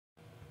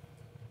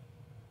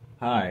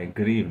Hi,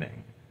 good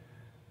evening.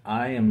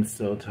 I am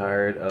so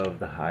tired of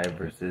the High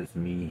versus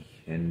Me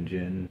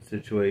Hyunjin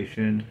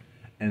situation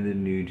and the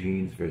New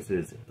Jeans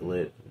versus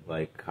Illit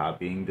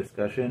copying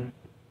discussion.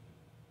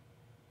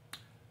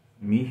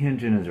 Me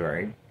Hyunjin is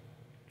right.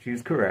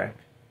 She's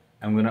correct.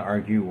 I'm gonna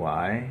argue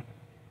why.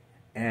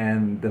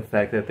 And the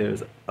fact that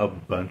there's a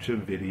bunch of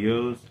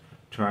videos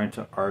trying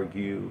to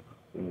argue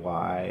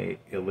why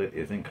Illit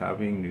isn't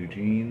copying New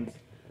Jeans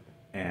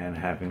and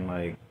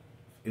having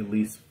at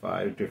least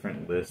 5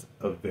 different lists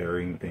of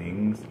varying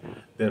things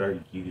that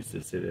are used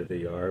to say that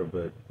they are,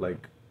 but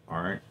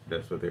aren't.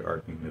 That's what they're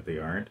arguing that they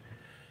aren't.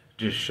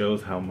 Just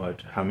shows how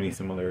many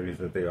similarities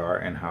that they are,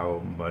 and how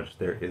much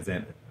there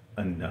isn't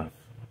enough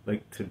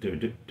to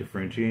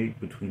differentiate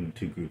between the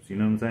two groups. You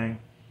know what I'm saying?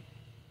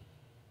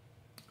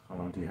 Hold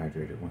on,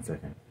 dehydrated. 1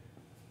 second.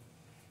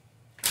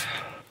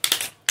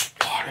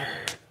 Water.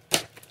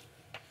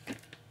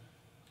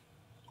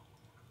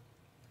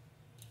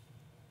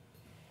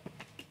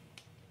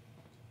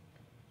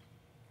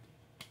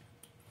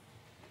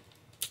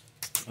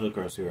 I look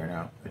grossy right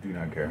now. I do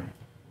not care.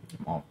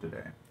 I'm off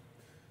today.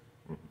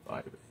 We're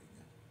vibing.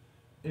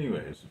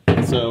 Anyways,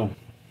 so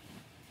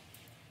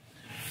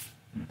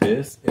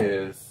this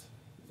is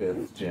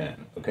 5th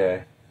gen,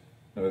 okay?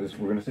 No,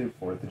 we're gonna say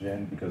 4th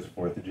gen because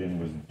 4th gen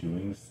was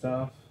doing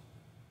stuff.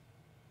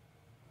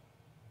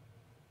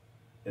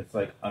 It's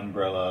like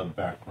umbrella,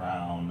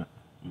 background,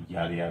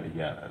 yada yada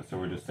yada. So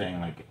we're just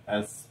saying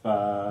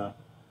aespa,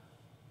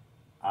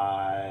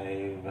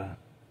 IVE,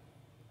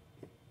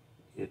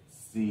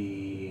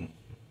 ITZY.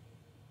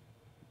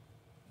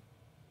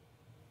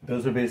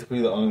 Those are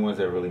basically the only ones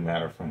that really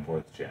matter from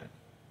 4th gen.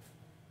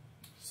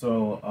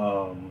 So,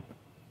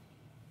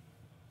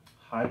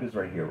 Hive is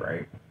right here,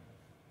 right?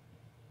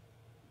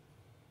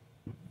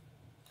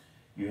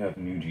 You have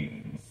New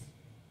Jeans.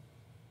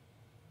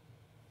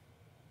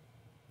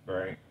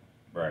 Right?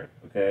 Right,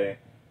 okay?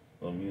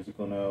 Little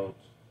musical note.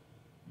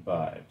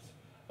 Vibes.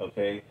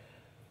 Okay?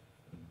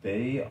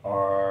 They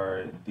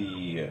are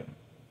the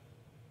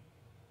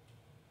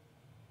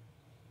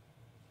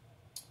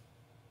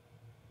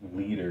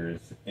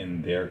leaders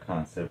in their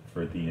concept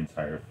for the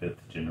entire 5th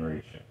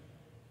generation.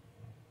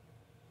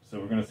 So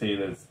we're going to say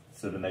this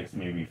to the next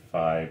maybe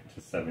 5 to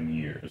 7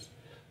 years,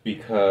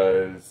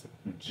 because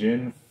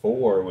Gen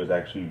 4 was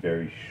actually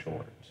very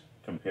short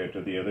compared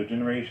to the other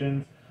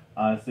generations.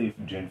 Honestly,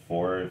 Gen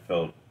 4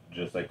 felt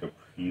just like a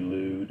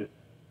prelude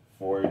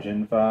for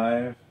Gen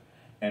 5,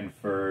 and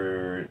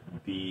for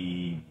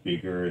the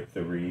bigger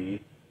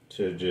 3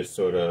 to just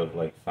sort of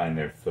find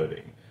their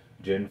footing.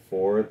 Gen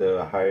 4,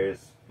 the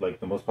highest,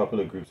 the most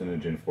popular groups in the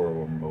Gen 4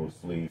 were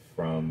mostly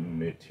from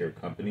mid-tier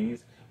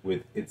companies,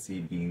 with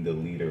ITZY being the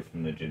leader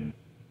from the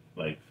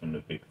from the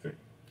big 3.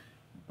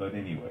 But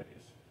anyways,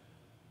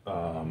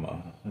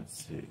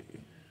 let's see.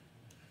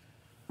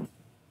 Can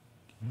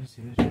you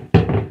see this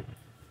shit?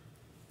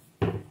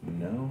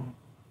 No?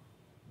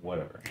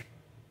 Whatever.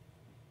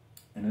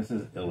 And this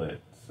is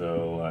Illit,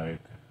 so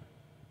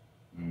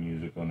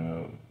musical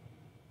note.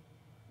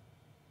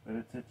 But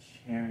it's a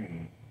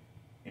cherry.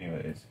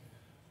 Anyways,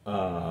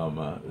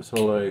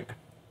 so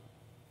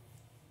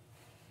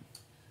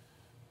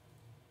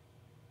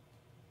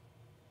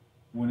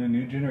when a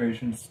new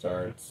generation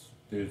starts,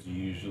 there's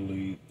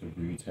usually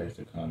 3 types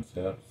of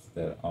concepts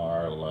that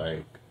are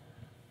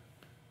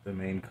the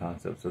main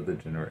concepts of the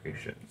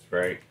generations,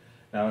 right?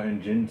 Now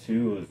in Gen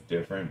 2 it was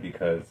different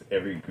because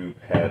every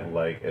group had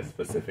a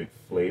specific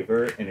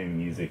flavor and a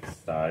music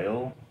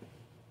style.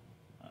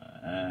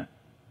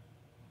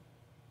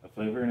 A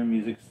flavor and a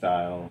music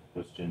style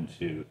was Gen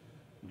 2.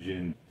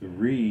 Gen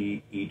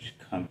 3, each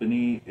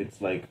company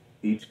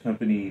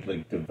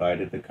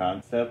divided the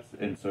concepts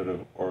and sort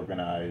of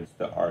organized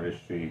the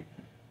artistry,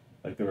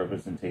 the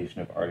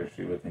representation of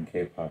artistry within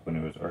K-pop when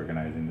it was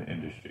organizing the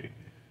industry.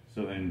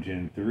 So in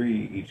Gen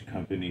 3, each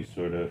company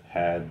sort of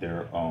had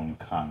their own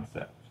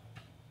concept.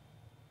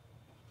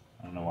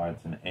 I don't know why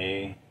it's an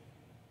A,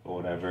 but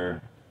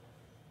whatever.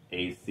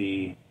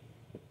 AC.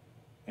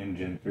 In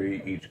Gen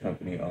 3, each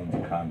company owns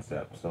a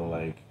concept.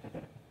 So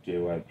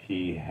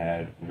JYP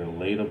had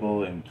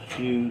relatable and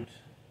cute.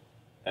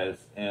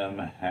 SM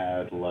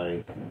had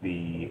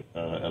the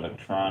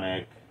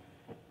electronic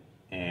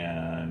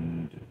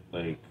and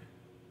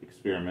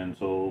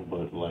experimental,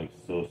 but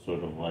still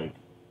sort of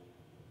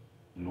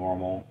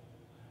normal.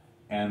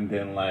 And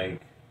then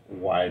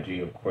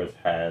YG of course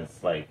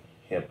has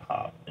hip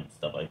hop and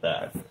stuff like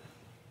that.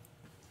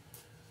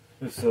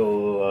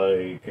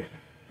 So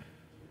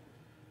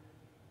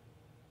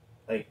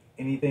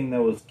anything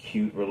that was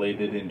cute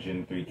related in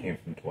Gen 3 came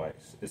from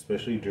Twice,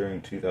 especially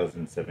during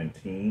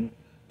 2017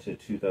 to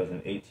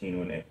 2018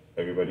 when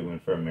everybody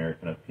went for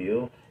American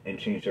Appeal and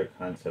changed their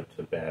concept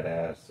to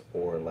badass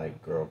or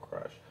girl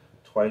crush.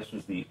 Twice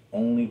was the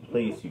only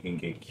place you can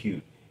get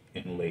cute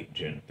in late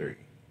Gen 3.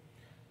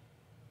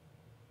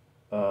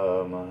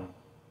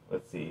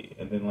 Let's see,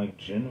 and then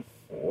Gen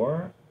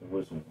 4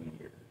 was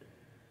weird.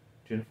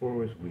 Gen 4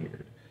 was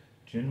weird.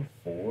 Gen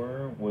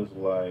 4 was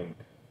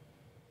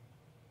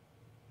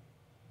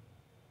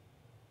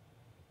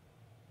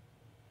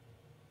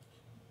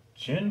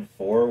Gen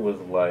 4 was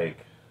like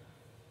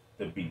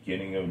the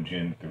beginning of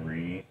Gen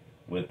 3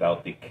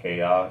 without the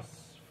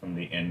chaos from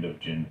the end of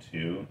Gen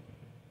 2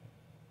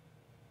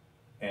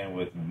 and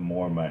with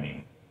more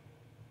money.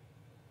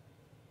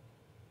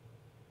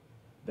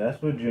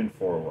 That's what Gen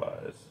 4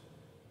 was.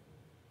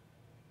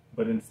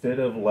 But instead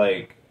of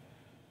like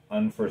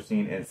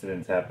unforeseen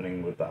incidents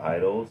happening with the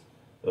idols,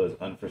 there was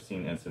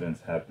unforeseen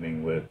incidents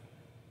happening with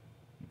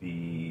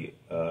the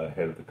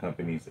head of the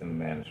companies and the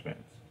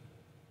management.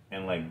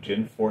 And like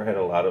Gen 4 had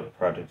a lot of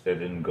projects that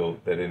didn't go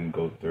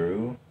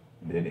through,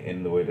 didn't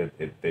end the way that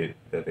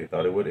they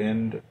thought it would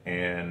end,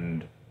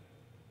 and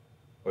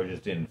or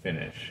just didn't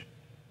finish.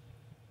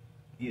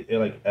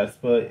 Like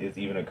aespa is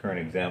even a current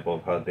example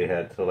of how they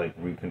had to like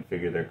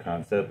reconfigure their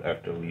concept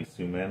after Lee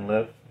Soo-man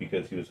left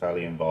because he was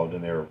highly involved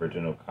in their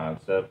original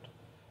concept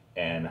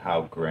and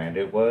how grand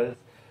it was.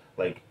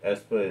 Like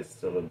aespa is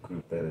still a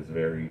group that is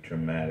very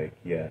dramatic,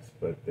 yes,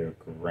 but their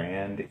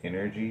grand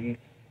energy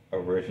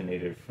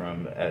originated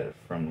from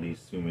Lee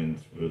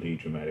Soo-man's really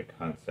dramatic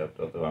concept.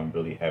 Although I'm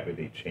really happy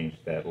they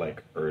changed that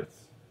like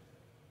Earth's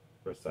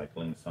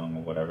recycling song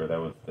or whatever.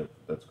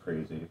 That's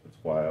crazy. That's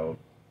wild.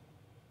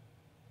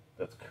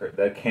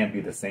 That can't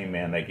be the same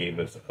man that gave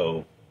us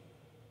O.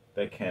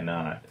 That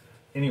cannot.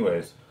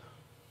 Anyways,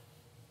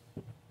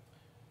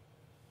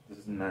 this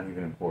is not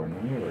even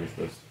important. Let me erase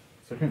this.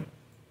 Second.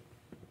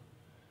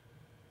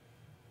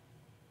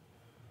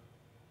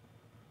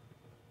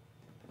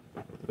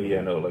 But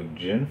yeah, no, like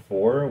Gen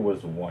 4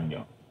 was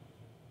Wonyoung.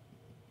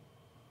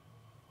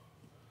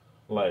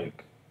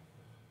 Like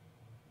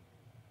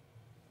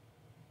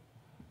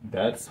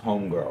that's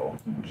homegirl.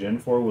 Gen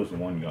 4 was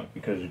Wonyoung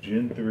because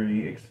Gen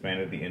 3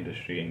 expanded the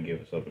industry and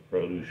gave us all the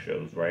produce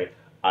shows, right?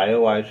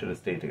 IOI should have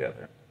stayed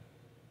together.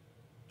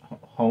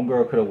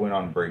 Homegirl could have went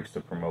on breaks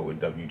to promote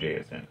with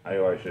WJSN.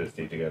 IOI should have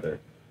stayed together.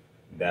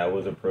 That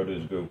was a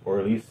produce group, or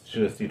at least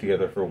should have stayed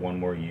together for one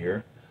more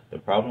year. The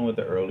problem with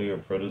the earlier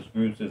produce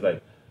groups is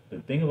like the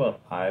thing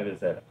about IVE is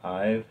that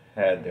IVE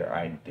had their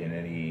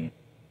identity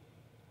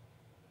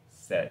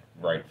set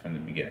right from the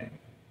beginning.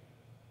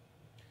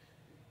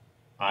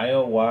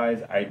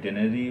 IOY's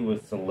identity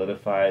was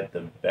solidified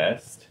the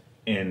best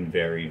in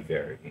Very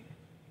Very,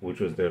 which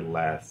was their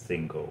last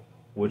single,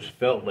 which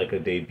felt like a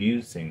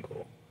debut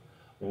single,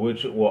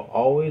 which will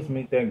always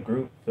make that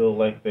group feel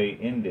like they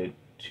ended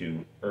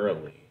too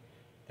early.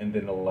 And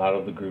then a lot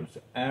of the groups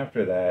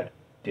after that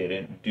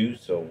didn't do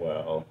so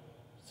well,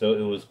 so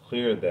it was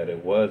clear that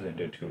it was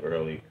ended too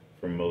early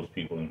for most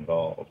people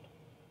involved.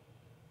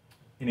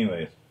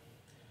 Anyways,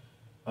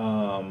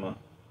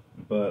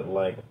 but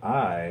like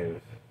IVE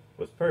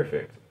was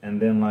perfect, and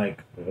then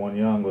like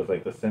Wonyoung was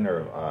like the center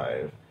of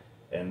IVE,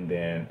 and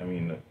then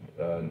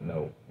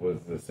was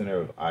the center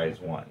of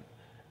IZ*ONE,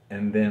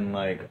 and then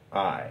like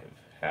IVE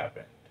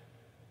happened,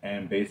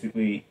 and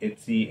basically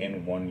ITZY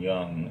and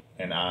Wonyoung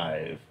and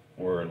IVE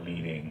were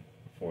leading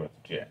fourth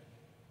gen.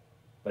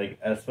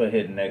 Like aespa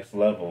hit next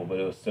level, but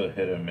it was still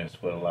hit or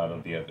miss with a lot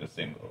of the other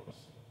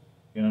singles.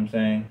 You know what I'm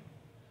saying?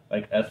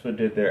 Like aespa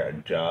did their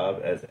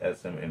job as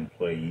SM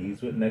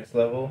employees with next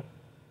level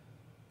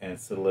and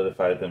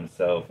solidified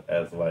themselves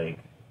as like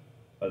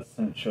a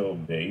central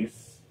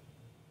base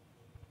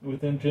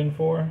within Gen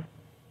 4.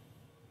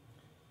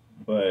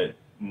 But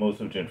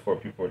most of Gen 4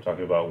 people were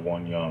talking about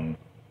Wonyoung,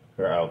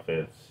 her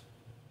outfits,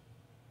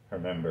 her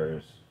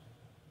members,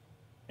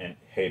 and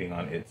hating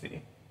on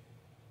ITZY.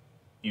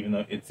 Even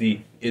though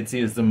ITZY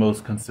is the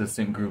most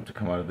consistent group to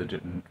come out of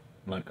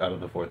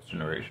the fourth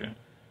generation.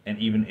 And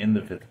even in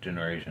the fifth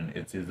generation,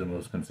 ITZY is the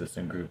most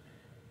consistent group.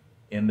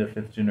 In the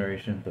fifth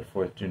generation, the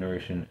fourth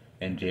generation,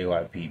 and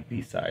JYP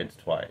besides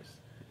twice.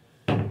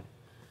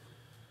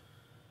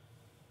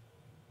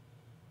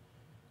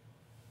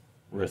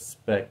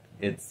 Respect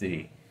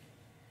ITZY.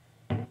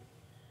 I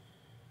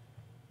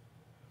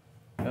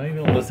don't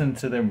even listen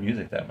to their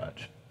music that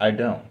much. I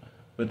don't.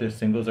 But their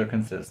singles are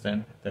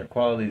consistent, their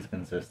quality is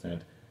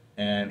consistent,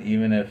 and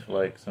even if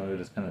like some of it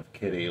is kind of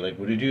kiddie, like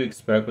what did you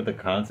expect with the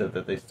concept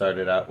that they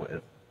started out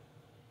with?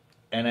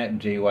 And at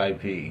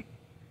JYP,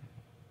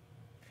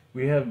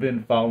 we have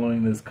been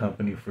following this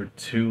company for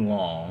too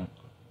long.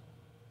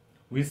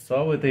 We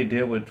saw what they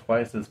did with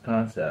Twice's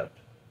concept.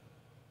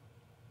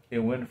 It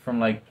went from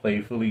like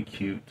playfully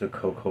cute to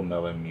Coco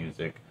Melon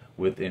music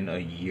within a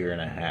year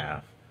and a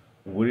half.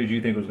 What did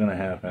you think was going to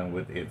happen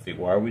with ITZY?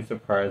 Why are we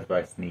surprised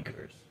by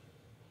sneakers?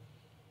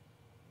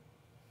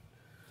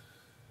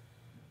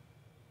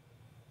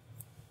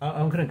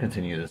 I'm going to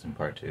continue this in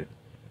part 2.